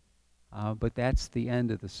completed. But that's the end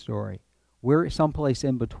of the story. We're someplace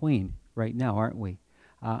in between right now, aren't we?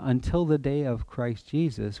 Until the day of Christ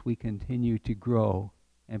Jesus, we continue to grow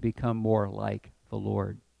and become more like the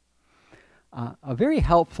Lord. A very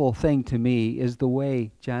helpful thing to me is the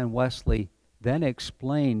way John Wesley then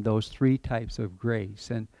explained those three types of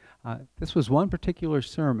grace. And this was one particular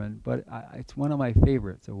sermon, but it's one of my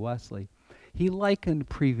favorites of Wesley. He likened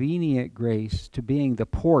prevenient grace to being the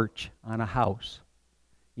porch on a house.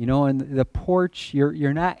 And the porch,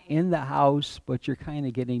 you're not in the house, but you're kind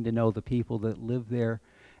of getting to know the people that live there.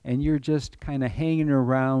 And you're just kind of hanging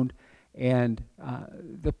around, and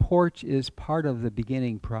the porch is part of the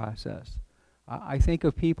beginning process. I think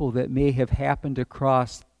of people that may have happened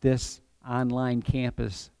across this online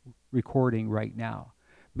campus recording right now.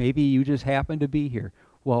 Maybe you just happen to be here.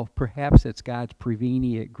 Well, perhaps it's God's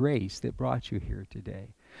prevenient grace that brought you here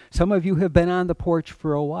today. Some of you have been on the porch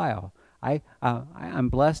for a while. I'm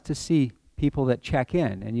blessed to see people that check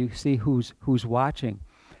in, and you see who's watching.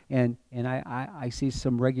 And I see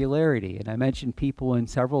some regularity. And I mentioned people in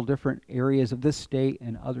several different areas of this state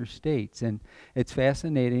and other states. And it's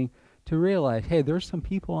fascinating to realize, hey, there's some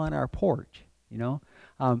people on our porch, you know.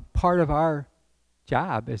 Part of our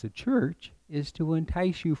job as a church is to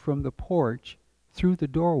entice you from the porch through the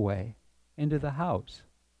doorway into the house.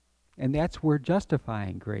 And that's where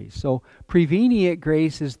justifying grace. So prevenient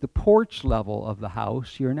grace is the porch level of the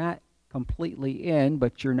house. You're not completely in,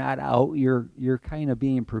 but you're not out. You're kind of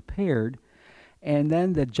being prepared. And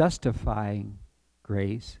then the justifying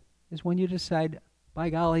grace is when you decide, by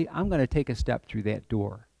golly, I'm going to take a step through that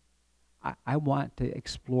door. I want to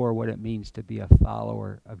explore what it means to be a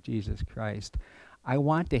follower of Jesus Christ. I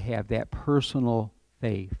want to have that personal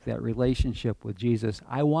faith, that relationship with Jesus.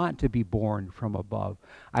 I want to be born from above.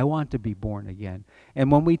 I want to be born again.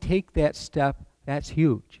 And when we take that step, that's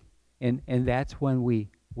huge. And that's when we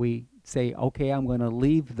say, okay, I'm going to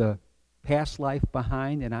leave the past life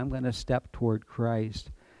behind and I'm going to step toward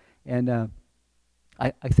Christ. And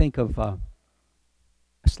I think of a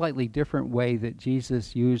slightly different way that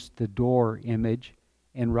Jesus used the door image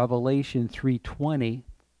in Revelation 3:20.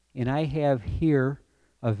 And I have here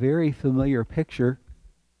a very familiar picture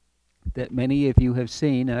that many of you have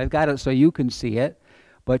seen, and I've got it so you can see it,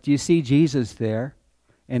 but you see Jesus there,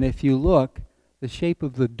 and if you look, the shape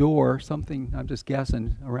of the door, something I'm just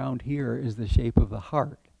guessing around here, is the shape of the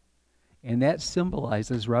heart. And that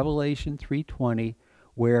symbolizes Revelation 3:20,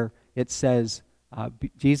 where it says,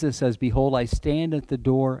 Jesus says, "Behold, I stand at the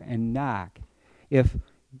door and knock. If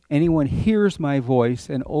anyone hears my voice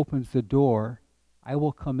and opens the door, I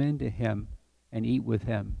will come into him and eat with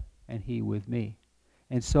him, and he with me."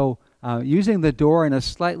 And so, using the door in a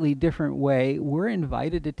slightly different way, we're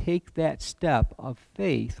invited to take that step of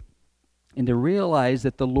faith and to realize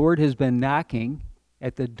that the Lord has been knocking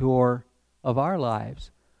at the door of our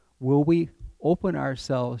lives. Will we open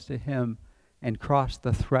ourselves to him and cross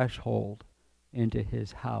the threshold into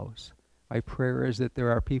his house? My prayer is that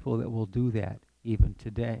there are people that will do that even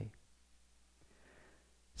today.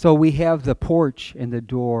 So we have the porch and the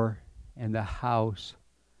door and the house.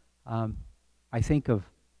 I think of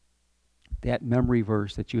that memory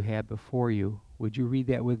verse that you had before you. Would you read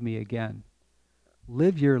that with me again?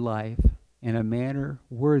 Live your life in a manner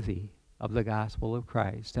worthy of the gospel of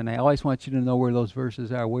Christ. And I always want you to know where those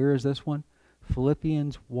verses are. Where is this one?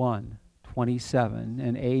 Philippians 1:27.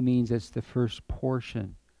 And A means it's the first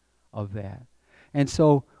portion of that. And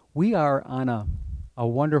so we are on a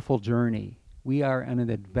wonderful journey. We are on an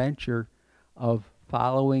adventure of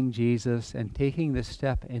following Jesus and taking the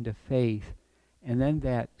step into faith. And then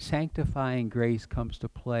that sanctifying grace comes to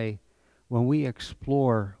play when we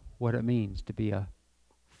explore what it means to be a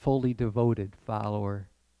fully devoted follower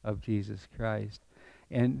of Jesus Christ.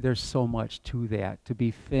 And there's so much to that, to be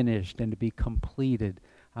finished and to be completed.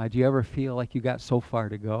 Do you ever feel like you got so far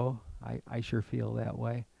to go? I sure feel that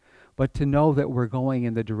way. But to know that we're going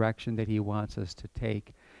in the direction that he wants us to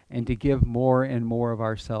take and to give more and more of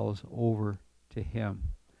ourselves over to him.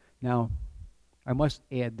 Now, I must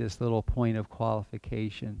add this little point of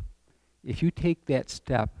qualification. If you take that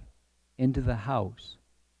step into the house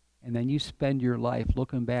and then you spend your life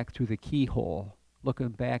looking back through the keyhole, looking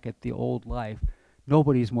back at the old life,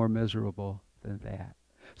 nobody's more miserable than that.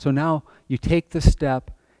 So now you take the step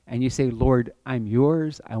and you say, Lord, I'm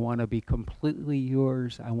yours. I want to be completely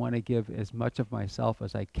yours. I want to give as much of myself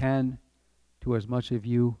as I can to as much of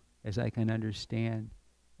you as I can understand.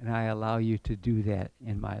 And I allow you to do that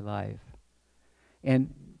in my life.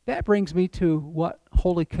 And that brings me to what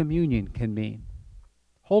Holy Communion can mean.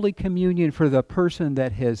 Holy Communion for the person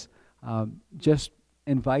that has just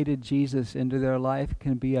invited Jesus into their life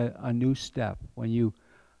can be a new step. When you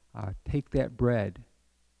take that bread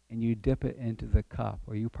and you dip it into the cup,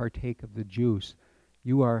 or you partake of the juice,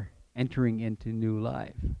 you are entering into new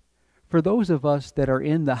life. For those of us that are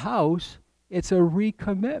in the house, it's a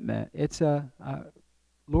recommitment. It's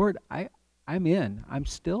Lord, I'm in. I'm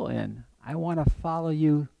still in. I want to follow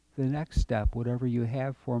you the next step, whatever you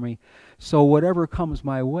have for me. So whatever comes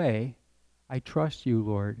my way, I trust you,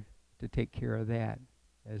 Lord, to take care of that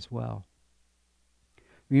as well.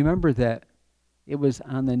 Remember that it was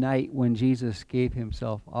on the night when Jesus gave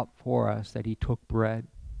himself up for us that he took bread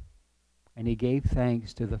and he gave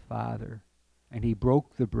thanks to the Father and he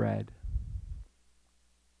broke the bread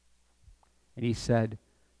and he said,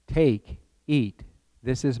 "Take, eat,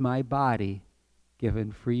 this is my body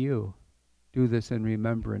given for you. Do this in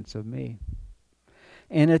remembrance of me."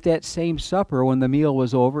 And at that same supper, when the meal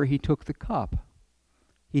was over, he took the cup.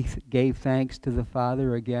 He gave thanks to the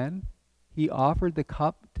Father again. He offered the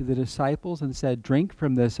cup to the disciples and said, "Drink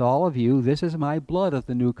from this, all of you. This is my blood of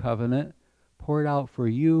the new covenant, poured out for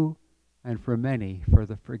you and for many for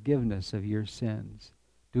the forgiveness of your sins.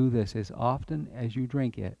 Do this as often as you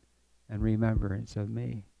drink it in remembrance of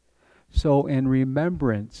me. So in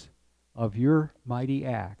remembrance of your mighty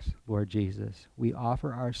acts, Lord Jesus, we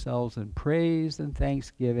offer ourselves in praise and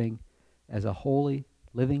thanksgiving as a holy,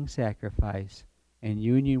 living sacrifice in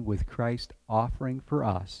union with Christ's offering for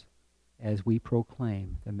us as we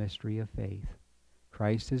proclaim the mystery of faith.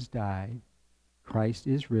 Christ has died. Christ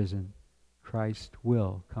is risen. Christ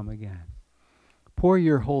will come again. Pour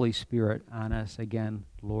your Holy Spirit on us again,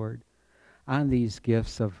 Lord, on these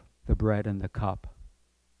gifts of the bread and the cup.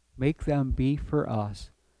 Make them be for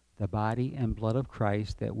us the body and blood of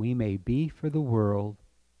Christ, that we may be for the world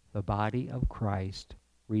the body of Christ,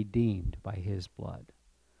 redeemed by his blood.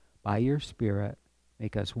 By your Spirit,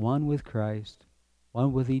 make us one with Christ,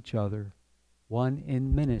 one with each other, one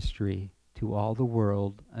in ministry to all the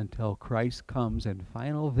world until Christ comes in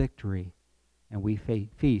final victory and we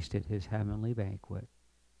feast at his heavenly banquet.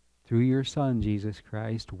 Through your Son, Jesus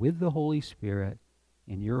Christ, with the Holy Spirit,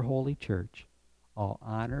 in your holy church, all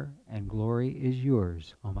honor and glory is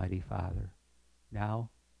yours, Almighty Father, now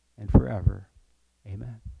and forever.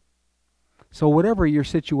 Amen. So whatever your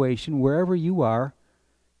situation, wherever you are,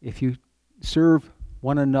 if you serve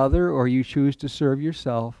one another or you choose to serve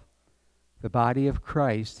yourself, the body of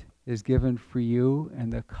Christ is given for you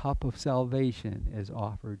and the cup of salvation is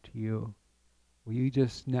offered to you. Will you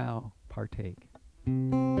just now partake?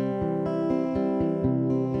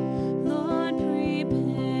 Lord,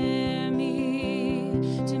 prepare me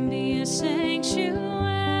to be a sanctuary,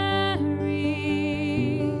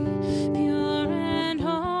 pure and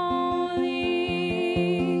holy,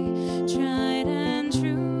 tried and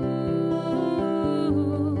true.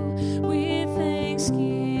 With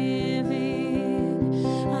thanksgiving,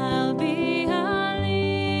 I'll be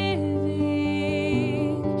a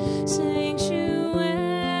living sanctuary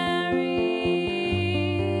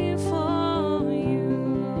for you.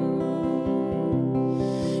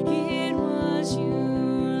 It was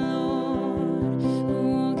you, Lord,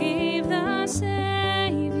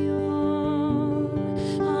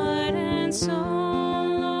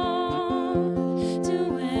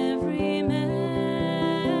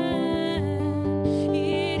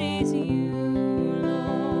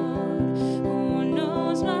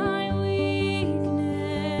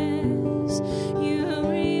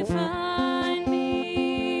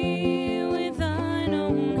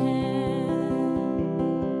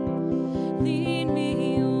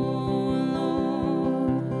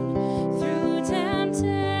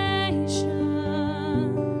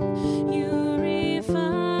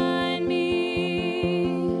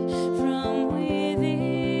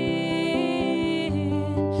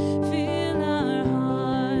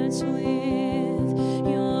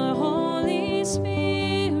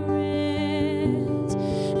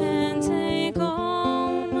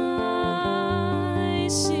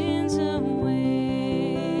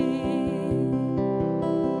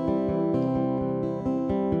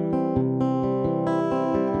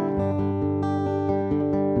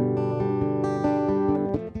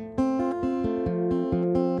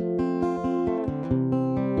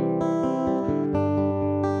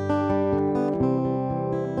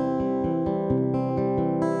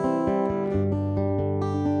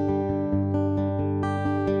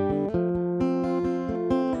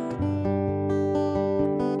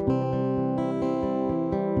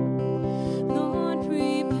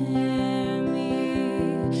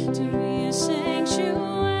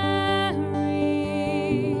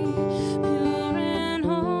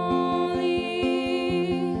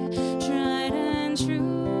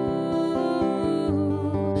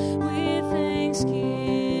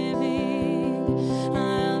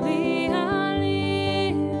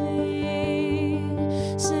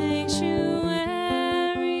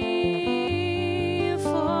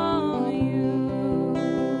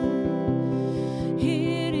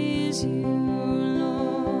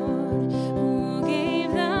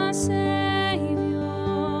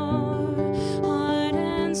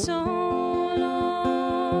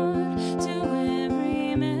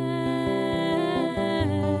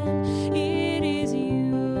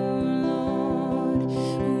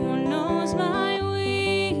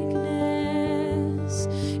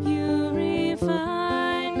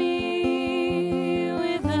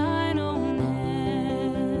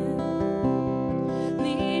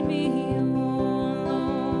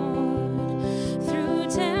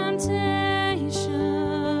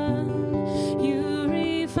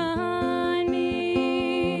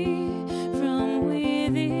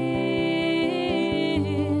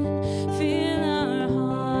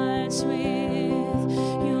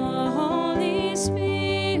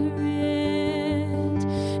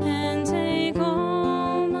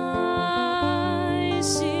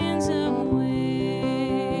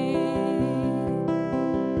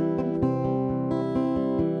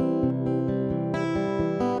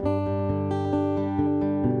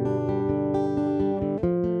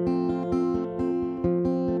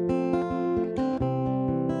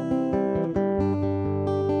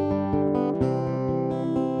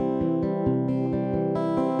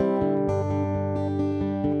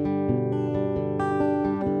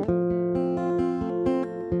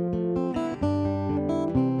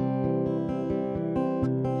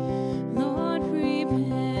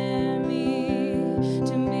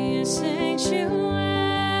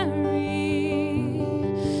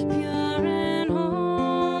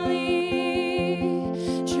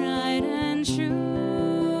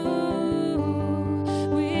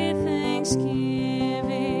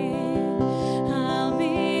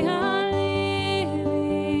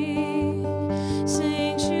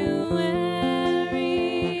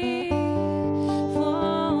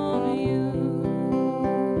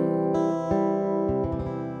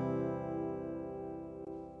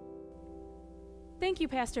 Thank you,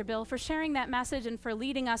 Pastor Bill, for sharing that message and for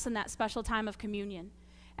leading us in that special time of communion.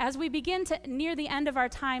 As we begin to near the end of our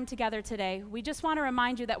time together today, we just want to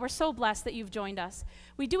remind you that we're so blessed that you've joined us.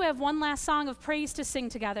 We do have one last song of praise to sing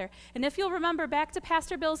together. And if you'll remember back to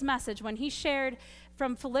Pastor Bill's message when he shared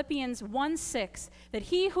from Philippians 1:6, that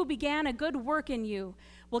he who began a good work in you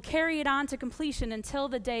will carry it on to completion until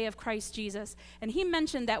the day of Christ Jesus. And he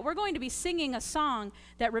mentioned that we're going to be singing a song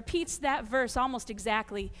that repeats that verse almost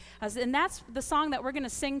exactly. And that's the song that we're going to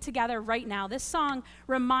sing together right now. This song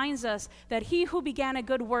reminds us that he who began a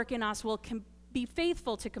good work in us will be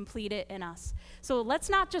faithful to complete it in us. So let's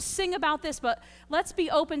not just sing about this, but let's be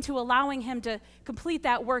open to allowing him to complete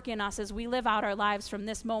that work in us as we live out our lives from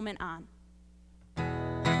this moment on.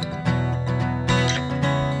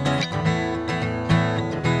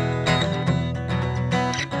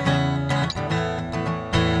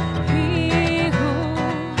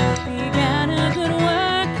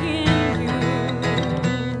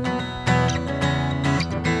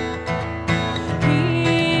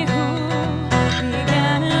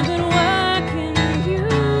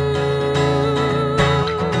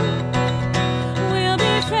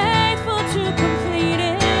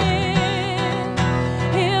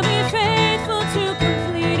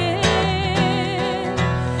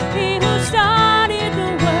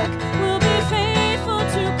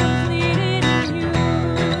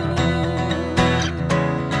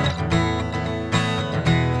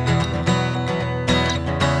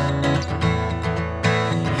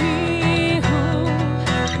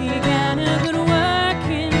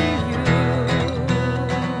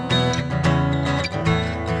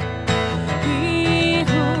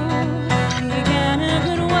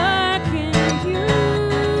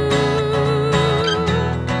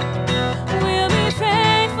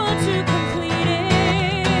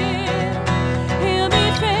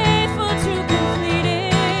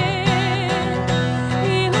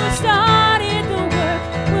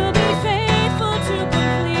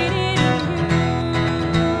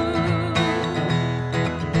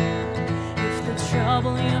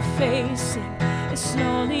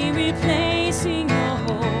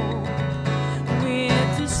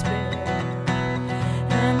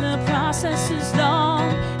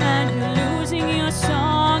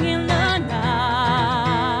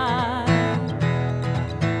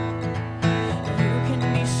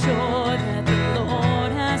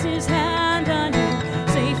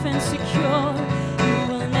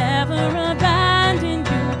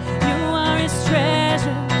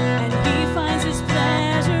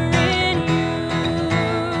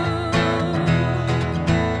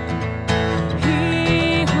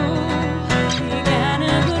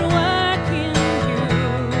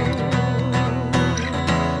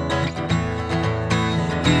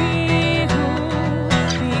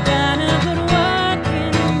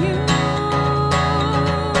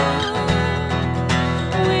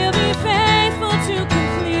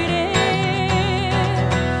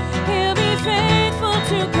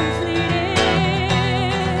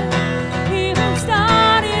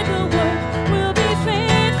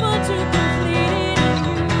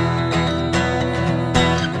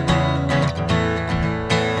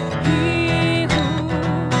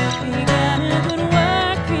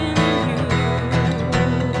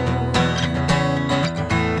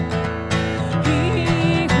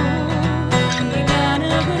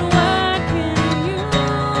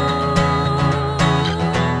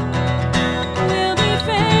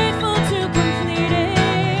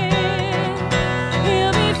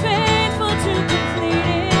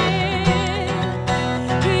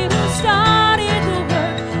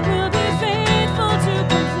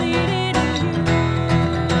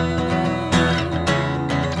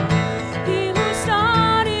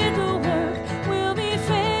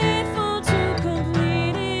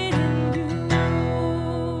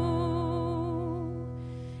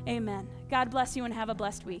 God bless you and have a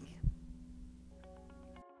blessed week.